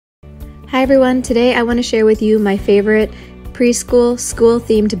Hi everyone, today I want to share with you my favorite preschool,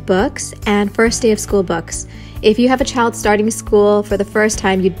 school-themed books and first day of school books. If you have a child starting school for the first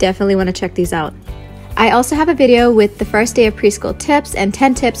time, you definitely want to check these out. I also have a video with the first day of preschool tips and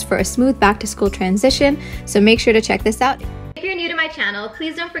 10 tips for a smooth back-to-school transition, so make sure to check this out. If you're new to my channel,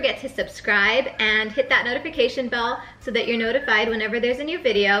 please don't forget to subscribe and hit that notification bell so that you're notified whenever there's a new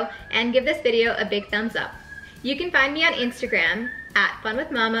video, and give this video a big thumbs up. You can find me on Instagram at Fun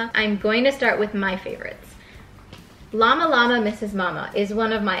with Mama. I'm going to start with my favorites. Llama Llama Mrs. Mama is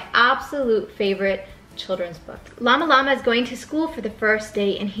one of my absolute favorite children's books. Llama is going to school for the first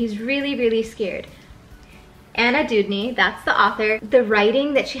day and he's really scared. Anna Dewdney, that's the author. The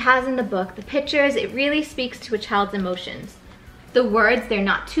writing that she has in the book, the pictures, it really speaks to a child's emotions. The words, they're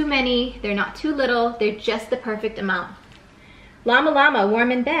not too many, they're not too little, they're just the perfect amount. Llama,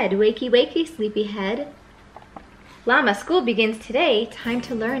 warm in bed, wakey, sleepyhead. Llama, school begins today, time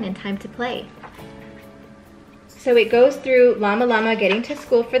to learn and time to play. So it goes through Llama getting to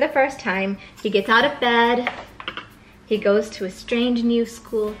school for the first time. He gets out of bed, he goes to a strange new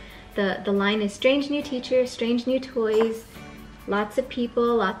school. The line is strange new teachers, strange new toys, lots of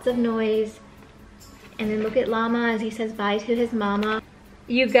people, lots of noise. And then look at Llama as he says bye to his mama.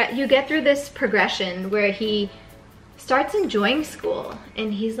 You get through this progression where he starts enjoying school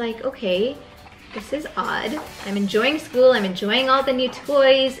and he's like, okay, this is odd. I'm enjoying school, I'm enjoying all the new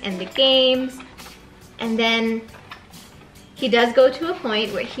toys and the games. And then he does go to a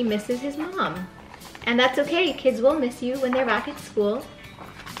point where he misses his mom. And that's okay, kids will miss you when they're back at school.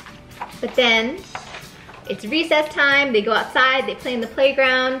 But then it's recess time, they go outside, they play in the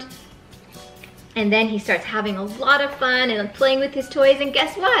playground. And then he starts having a lot of fun and playing with his toys, and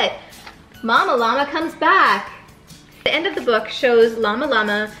guess what? Mama Llama comes back. The end of the book shows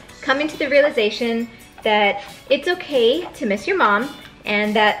Llama coming to the realization that it's okay to miss your mom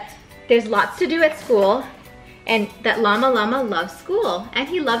and that there's lots to do at school and that Llama loves school and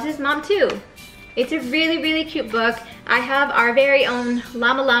he loves his mom too. It's a really cute book. I have our very own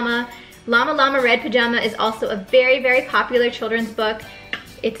Llama. Llama Red Pajama is also a very popular children's book.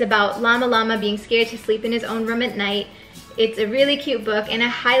 It's about Llama being scared to sleep in his own room at night. It's a really cute book and I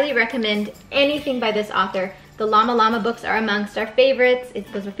highly recommend anything by this author. The Llama books are amongst our favorites.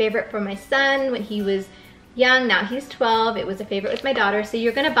 It was a favorite for my son when he was young. Now he's 12. It was a favorite with my daughter. So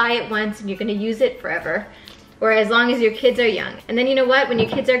you're gonna buy it once and you're gonna use it forever, or as long as your kids are young. And then you know what? When your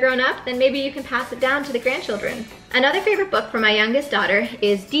kids are grown up, then maybe you can pass it down to the grandchildren. Another favorite book for my youngest daughter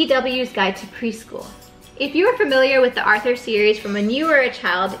is DW's Guide to Preschool. If you are familiar with the Arthur series from when you were a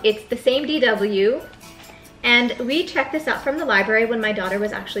child, it's the same DW. And we checked this out from the library when my daughter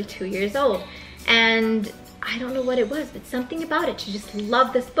was actually 2 years old. And I don't know what it was, but something about it. She just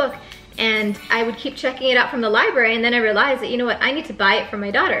loved this book. And I would keep checking it out from the library, and then I realized that, you know what, I need to buy it for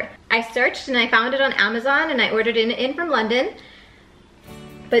my daughter. I searched and I found it on Amazon and I ordered it in from London.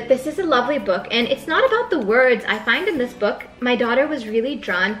 But this is a lovely book, and it's not about the words. I find in this book, my daughter was really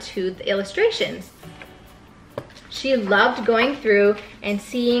drawn to the illustrations. She loved going through and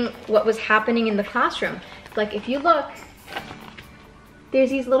seeing what was happening in the classroom. Like if you look,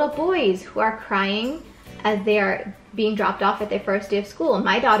 there's these little boys who are crying as they are being dropped off at their first day of school.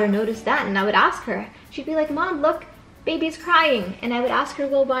 My daughter noticed that, and I would ask her. She'd be like, Mom, look, baby's crying. And I would ask her,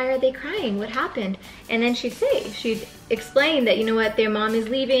 well, why are they crying? What happened? And then she'd explain that, you know what, their mom is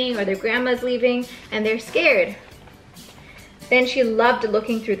leaving or their grandma's leaving and they're scared. Then she loved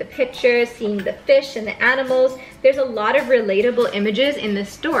looking through the pictures, seeing the fish and the animals. There's a lot of relatable images in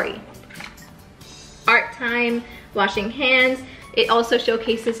this story. Art time, washing hands. It also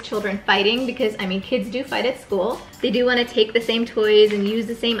showcases children fighting because, I mean, kids do fight at school. They do want to take the same toys and use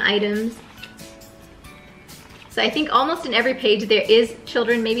the same items. So I think almost in every page there is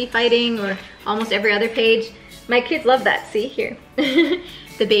children maybe fighting, or almost every other page. My kids love that, see here.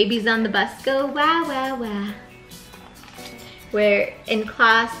 The babies on the bus go wah. Where in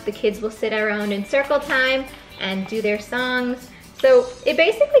class the kids will sit around in circle time and do their songs. So it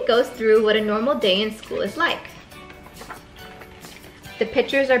basically goes through what a normal day in school is like. The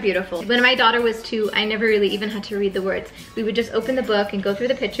pictures are beautiful. When my daughter was 2, I never really even had to read the words. We would just open the book and go through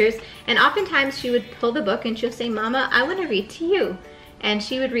the pictures, and oftentimes she would pull the book and she'll say, Mama, I want to read to you. And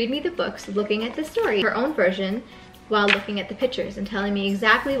she would read me the books looking at the story, her own version, while looking at the pictures and telling me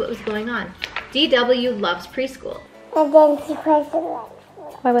exactly what was going on. DW loves preschool. And then she cries a lot.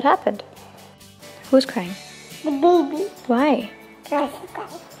 Why, what happened? Who's crying? The baby. Why? Because she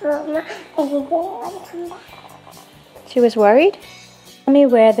cried Mama and she didn't want to come back. She was worried? Tell me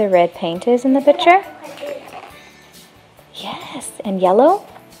where the red paint is in the picture. Yes, and yellow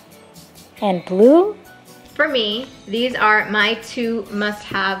and blue. For me, these are my 2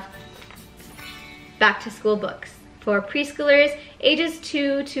 must-have back to school books for preschoolers ages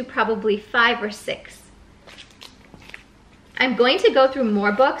 2 to probably 5 or 6. I'm going to go through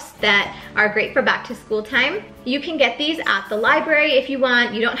more books that are great for back to school time. You can get these at the library if you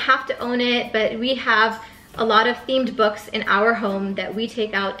want. You don't have to own it, but we have a lot of themed books in our home that we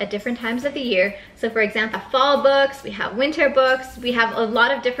take out at different times of the year. So for example, fall books, we have winter books, we have a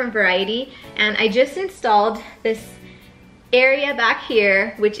lot of different variety. And I just installed this area back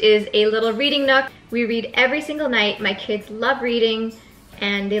here, which is a little reading nook. We read every single night. My kids love reading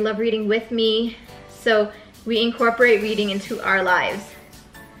and they love reading with me. So we incorporate reading into our lives.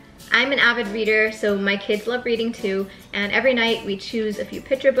 I'm an avid reader, so my kids love reading too, and every night we choose a few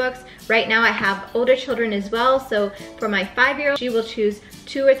picture books. Right now I have older children as well, so for my 5-year-old, she will choose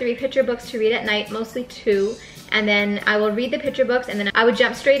 2 or 3 picture books to read at night, mostly 2, and then I will read the picture books, and then I would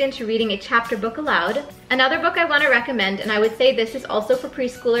jump straight into reading a chapter book aloud. Another book I want to recommend, and I would say this is also for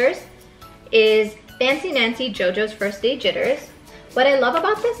preschoolers, is Fancy Nancy Jojo's First Day Jitters. What I love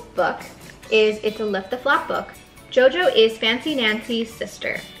about this book is it's a lift the flap book. Jojo is Fancy Nancy's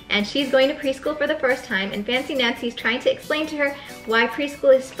sister, and she's going to preschool for the first time, and Fancy Nancy's trying to explain to her why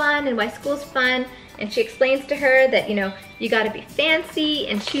preschool is fun and why school's fun, and she explains to her that, you know, you gotta be fancy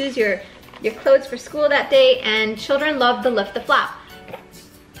and choose your clothes for school that day, and children love the lift the flap.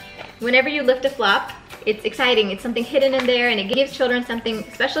 Whenever you lift a flap, it's exciting, it's something hidden in there, and it gives children something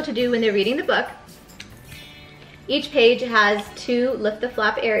special to do when they're reading the book. Each page has 2 lift the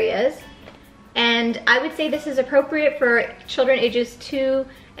flap areas, and I would say this is appropriate for children ages 2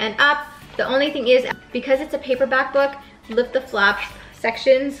 and up. The only thing is, because it's a paperback book, lift the flap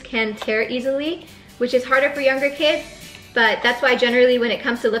sections can tear easily, which is harder for younger kids, but that's why generally when it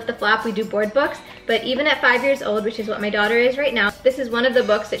comes to lift the flap, we do board books. But even at 5 years old, which is what my daughter is right now, this is one of the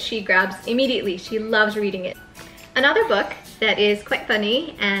books that she grabs immediately. She loves reading it. Another book that is quite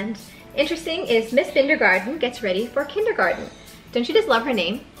funny and interesting is Miss Bindergarten Gets Ready for Kindergarten. Don't you just love her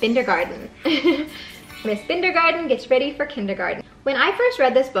name? Bindergarten. Miss Bindergarten Gets Ready for Kindergarten. When I first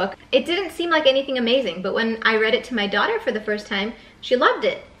read this book, it didn't seem like anything amazing, but when I read it to my daughter for the first time, she loved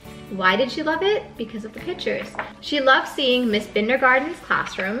it. Why did she love it? Because of the pictures. She loved seeing Miss Bindergarten's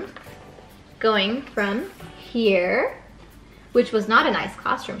classroom going from here, which was not a nice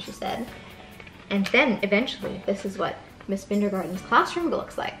classroom, she said, and then eventually this is what Miss Bindergarten's classroom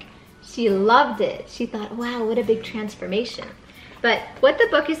looks like. She loved it. She thought, wow, what a big transformation. But what the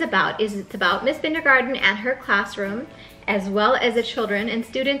book is about is it's about Miss Bindergarten and her classroom, as well as the children and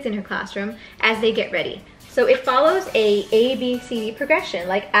students in her classroom as they get ready. So it follows a B, C, D progression,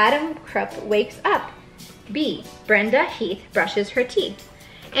 like Adam Krupp wakes up. B, Brenda Heath brushes her teeth.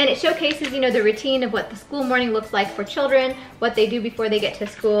 And it showcases, you know, the routine of what the school morning looks like for children, what they do before they get to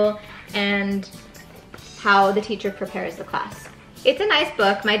school, and how the teacher prepares the class. It's a nice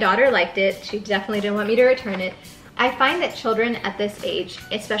book. My daughter liked it. She definitely didn't want me to return it. I find that children at this age,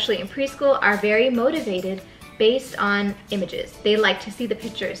 especially in preschool, are very motivated based on images. They like to see the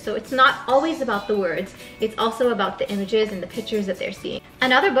pictures. So it's not always about the words. It's also about the images and the pictures that they're seeing.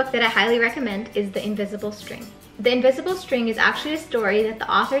 Another book that I highly recommend is The Invisible String. The Invisible String is actually a story that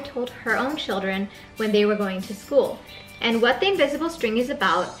the author told her own children when they were going to school. And what The Invisible String is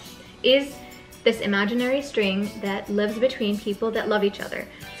about is this imaginary string that lives between people that love each other.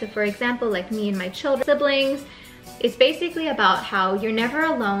 So for example, like me and my children, siblings, it's basically about how you're never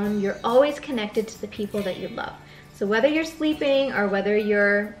alone, you're always connected to the people that you love. So whether you're sleeping or whether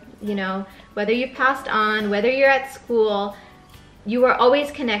you're, you know, whether you've passed on, whether you're at school, you are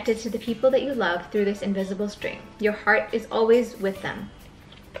always connected to the people that you love through this invisible string. Your heart is always with them.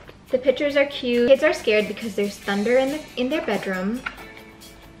 The pictures are cute. Kids are scared because there's thunder in their bedroom.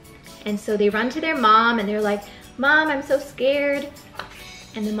 And so they run to their mom and they're like, "Mom, I'm so scared."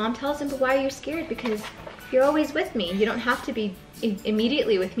 And the mom tells them, "But why are you scared? Because you're always with me. You don't have to be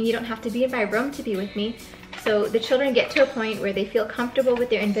immediately with me. You don't have to be in my room to be with me." So the children get to a point where they feel comfortable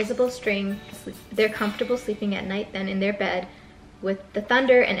with their invisible string. They're comfortable sleeping at night then in their bed with the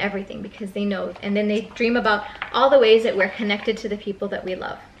thunder and everything because they know. And then they dream about all the ways that we're connected to the people that we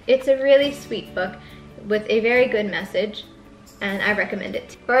love. It's a really sweet book with a very good message, and I recommend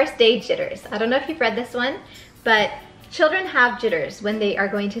it. First Day Jitters. I don't know if you've read this one, but children have jitters when they are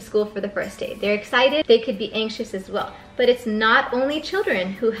going to school for the first day. They're excited, they could be anxious as well. But it's not only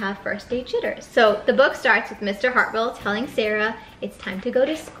children who have first day jitters. So the book starts with Mr. Hartwell telling Sarah it's time to go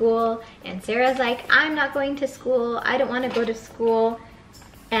to school, and Sarah's like, "I'm not going to school, I don't want to go to school."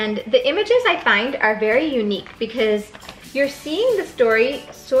 And the images I find are very unique because you're seeing the story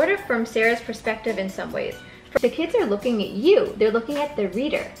sort of from Sarah's perspective in some ways. The kids are looking at you, they're looking at the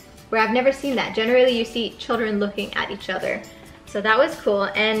reader, where I've never seen that. Generally you see children looking at each other. So that was cool.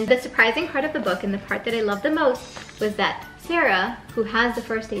 And the surprising part of the book, and the part that I loved the most, was that Sarah, who has the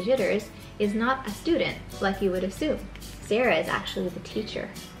first day jitters, is not a student like you would assume. Sarah is actually the teacher.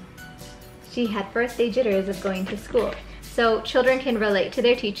 She had first day jitters of going to school. So children can relate to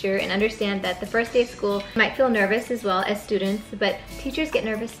their teacher and understand that the first day of school might feel nervous as well as students, but teachers get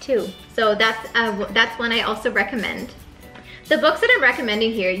nervous too. So that's one I also recommend. The books that I'm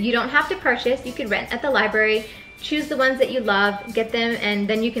recommending here, you don't have to purchase. You can rent at the library, choose the ones that you love, get them, and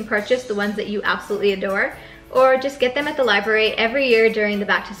then you can purchase the ones that you absolutely adore, or just get them at the library every year during the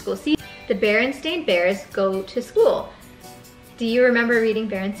back to school season. The Berenstain Bears Go to School. Do you remember reading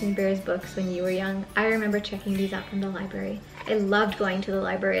Berenstain Bears books when you were young? I remember checking these out from the library. I loved going to the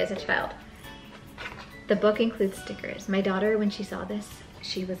library as a child. The book includes stickers. My daughter, when she saw this,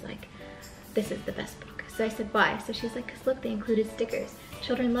 she was like, this is the best book. So I said, why? So she's like, because look, they included stickers.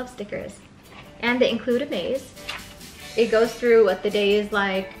 Children love stickers. And they include a maze. It goes through what the day is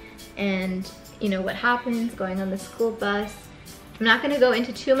like and you know what happens going on the school bus. I'm not going to go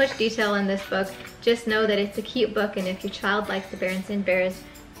into too much detail in this book. Just know that it's a cute book, and if your child likes the Berenstain Bears,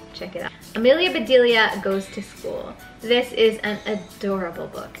 check it out. Amelia Bedelia Goes to School. This is an adorable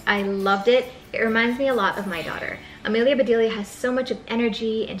book. I loved it. It reminds me a lot of my daughter. Amelia Bedelia has so much of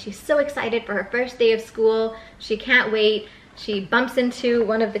energy, and she's so excited for her first day of school. She can't wait. She bumps into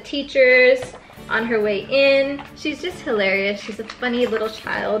one of the teachers on her way in. She's just hilarious. She's a funny little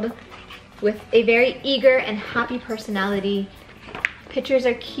child with a very eager and happy personality. Pictures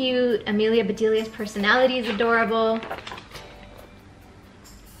are cute. Amelia Bedelia's personality is adorable.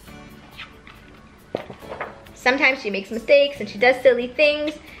 Sometimes she makes mistakes and she does silly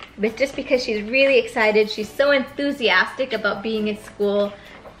things, but just because she's really excited, she's so enthusiastic about being at school.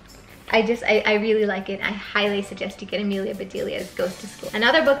 I really like it. I highly suggest you get Amelia Bedelia's Goes to School.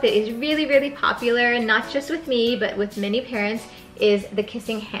 Another book that is really, really popular, not just with me, but with many parents, is The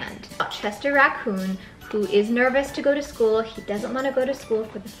Kissing Hand. Chester Raccoon, who is nervous to go to school. He doesn't want to go to school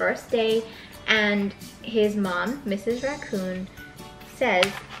for the first day, and his mom, Mrs. Raccoon, says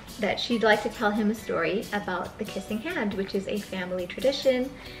that she'd like to tell him a story about the kissing hand, which is a family tradition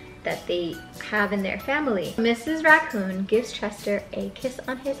that they have in their family. Mrs. Raccoon gives Chester a kiss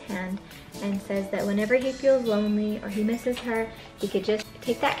on his hand and says that whenever he feels lonely or he misses her, he could just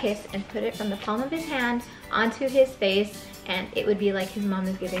take that kiss and put it from the palm of his hand onto his face, and it would be like his mom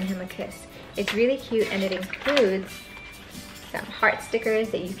is giving him a kiss. It's really cute, and it includes some heart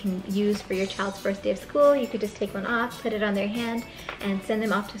stickers that you can use for your child's first day of school. You could just take one off, put it on their hand, and send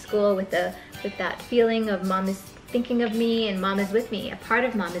them off to school with that feeling of mom is thinking of me and mom is with me, a part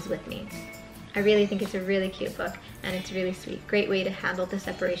of mom is with me. I really think it's a really cute book, and it's really sweet. Great way to handle the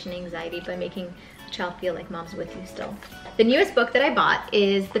separation anxiety by making the child feel like mom's with you still. The newest book that I bought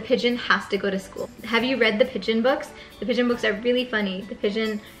is The Pigeon Has to Go to School. Have you read the Pigeon books? The Pigeon books are really funny. The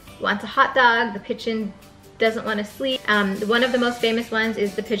pigeon wants a hot dog, the pigeon doesn't want to sleep. One of the most famous ones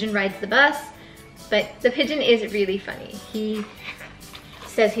is The Pigeon Rides the Bus, but the pigeon is really funny. He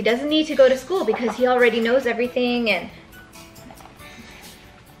says he doesn't need to go to school because he already knows everything, and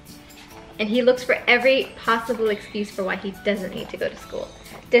he looks for every possible excuse for why he doesn't need to go to school.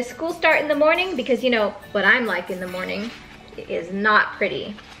 Does school start in the morning? Because you know what I'm like in the morning. It is not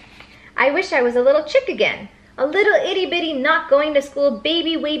pretty. I wish I was a little chick again. A little itty bitty not going to school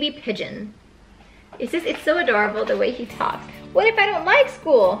baby wavy pigeon. It's so adorable the way he talks. What if I don't like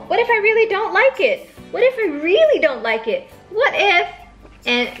school? What if I really don't like it? What if I really don't like it? What if?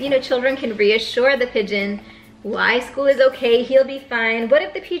 And you know, children can reassure the pigeon why school is okay, he'll be fine. What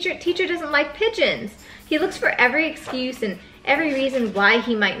if the teacher doesn't like pigeons? He looks for every excuse and every reason why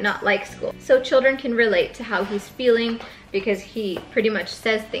he might not like school. So children can relate to how he's feeling, because he pretty much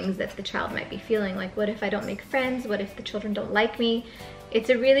says things that the child might be feeling, like what if I don't make friends? What if the children don't like me? It's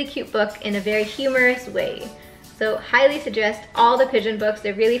a really cute book in a very humorous way. So highly suggest all the pigeon books.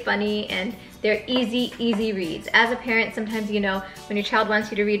 They're really funny and they're easy reads. As a parent, sometimes you know when your child wants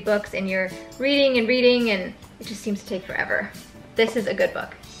you to read books and you're reading and it just seems to take forever. This is a good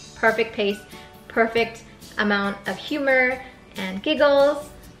book. Perfect pace, perfect amount of humor and giggles.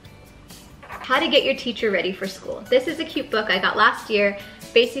 How to Get Your Teacher Ready for School. This is a cute book I got last year.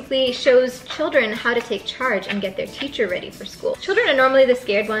 Basically shows children how to take charge and get their teacher ready for school. Children are normally the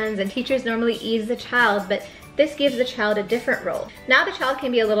scared ones, and teachers normally ease the child, but this gives the child a different role. Now the child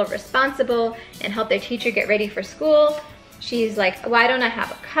can be a little responsible and help their teacher get ready for school. She's like, why don't I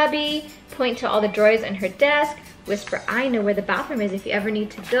have a cubby? Point to all the drawers on her desk. Whisper, I know where the bathroom is if you ever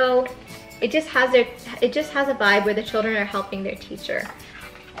need to go. It just has a vibe where the children are helping their teacher.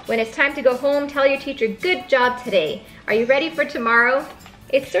 When it's time to go home, tell your teacher, good job today. Are you ready for tomorrow?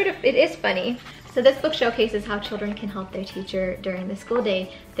 It is funny. So this book showcases how children can help their teacher during the school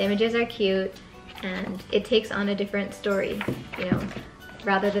day. The images are cute and it takes on a different story, you know,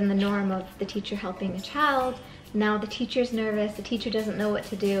 rather than the norm of the teacher helping a child. Now the teacher's nervous, the teacher doesn't know what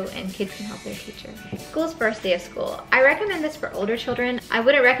to do, and kids can help their teacher. School's first day of school. I recommend this for older children. I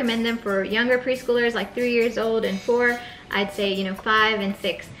wouldn't recommend them for younger preschoolers like 3 years old and 4. I'd say, you know, 5 and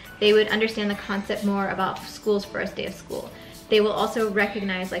 6. They would understand the concept more about school's first day of school. They will also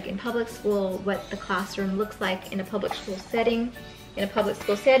recognize, like in public school, what the classroom looks like in a public school setting,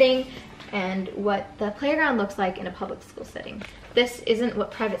 and what the playground looks like in a public school setting. This isn't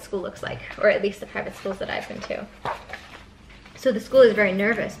what private school looks like, or at least the private schools that I've been to. So the school is very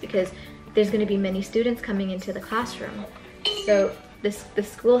nervous because there's going to be many students coming into the classroom. So the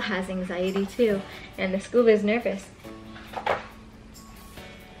school has anxiety too, and the school is nervous.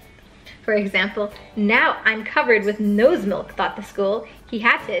 For example, now I'm covered with nose milk, thought the school. He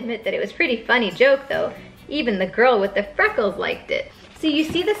had to admit that it was a pretty funny joke though. Even the girl with the freckles liked it. So you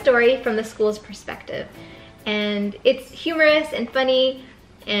see the story from the school's perspective, and it's humorous and funny,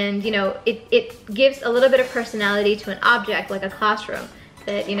 and you know, it gives a little bit of personality to an object like a classroom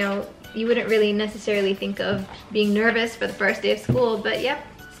that, you know, you wouldn't really necessarily think of being nervous for the first day of school, but yep,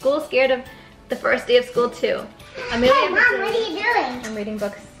 school's scared of the first day of school too. Amelia, hey Mom, what are you doing? I'm reading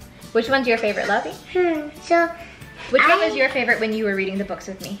books. Which one's your favorite, Lovey? Which one was your favorite when you were reading the books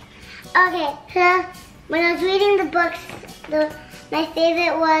with me? Okay, so when I was reading the books, my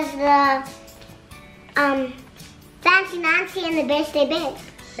favorite was the Fancy Nancy and the Birthday Bear.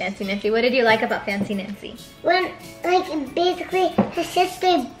 Fancy Nancy. What did you like about Fancy Nancy? When, like, basically her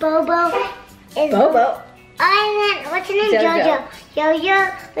sister Bobo is... Bobo? Oh, and then, what's her name? Jojo.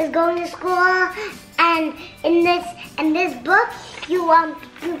 Jojo was going to school, and in this book, you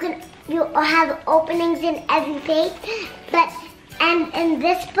have openings in every page, but and in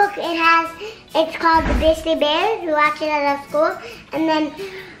this book it's called The Birthday Bear. You watch it at our school, and then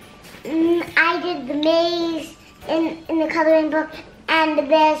I did the maze in the coloring book and the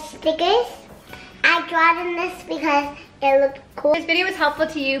bear stickers. I drawn in this because it looked cool. If this video was helpful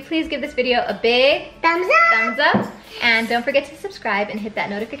to you, please give this video a big thumbs up. And don't forget to subscribe and hit that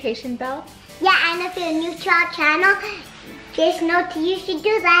notification bell. Yeah, and if you're new to our channel, just know you should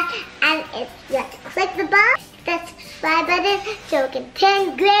do that. And if you have to click the bell, that subscribe button, so it can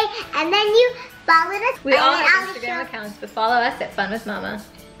turn gray, and then you follow us. We all have Instagram accounts, but follow us at Fun with Mama.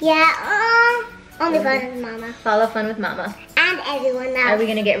 Yeah, only Fun with Mama. Follow Fun with Mama. And everyone else. Are we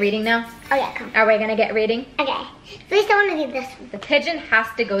gonna get reading now? Oh yeah, come. Are we gonna get reading? Okay. First I wanna do this one. The pigeon has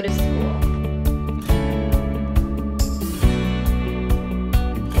to go to school.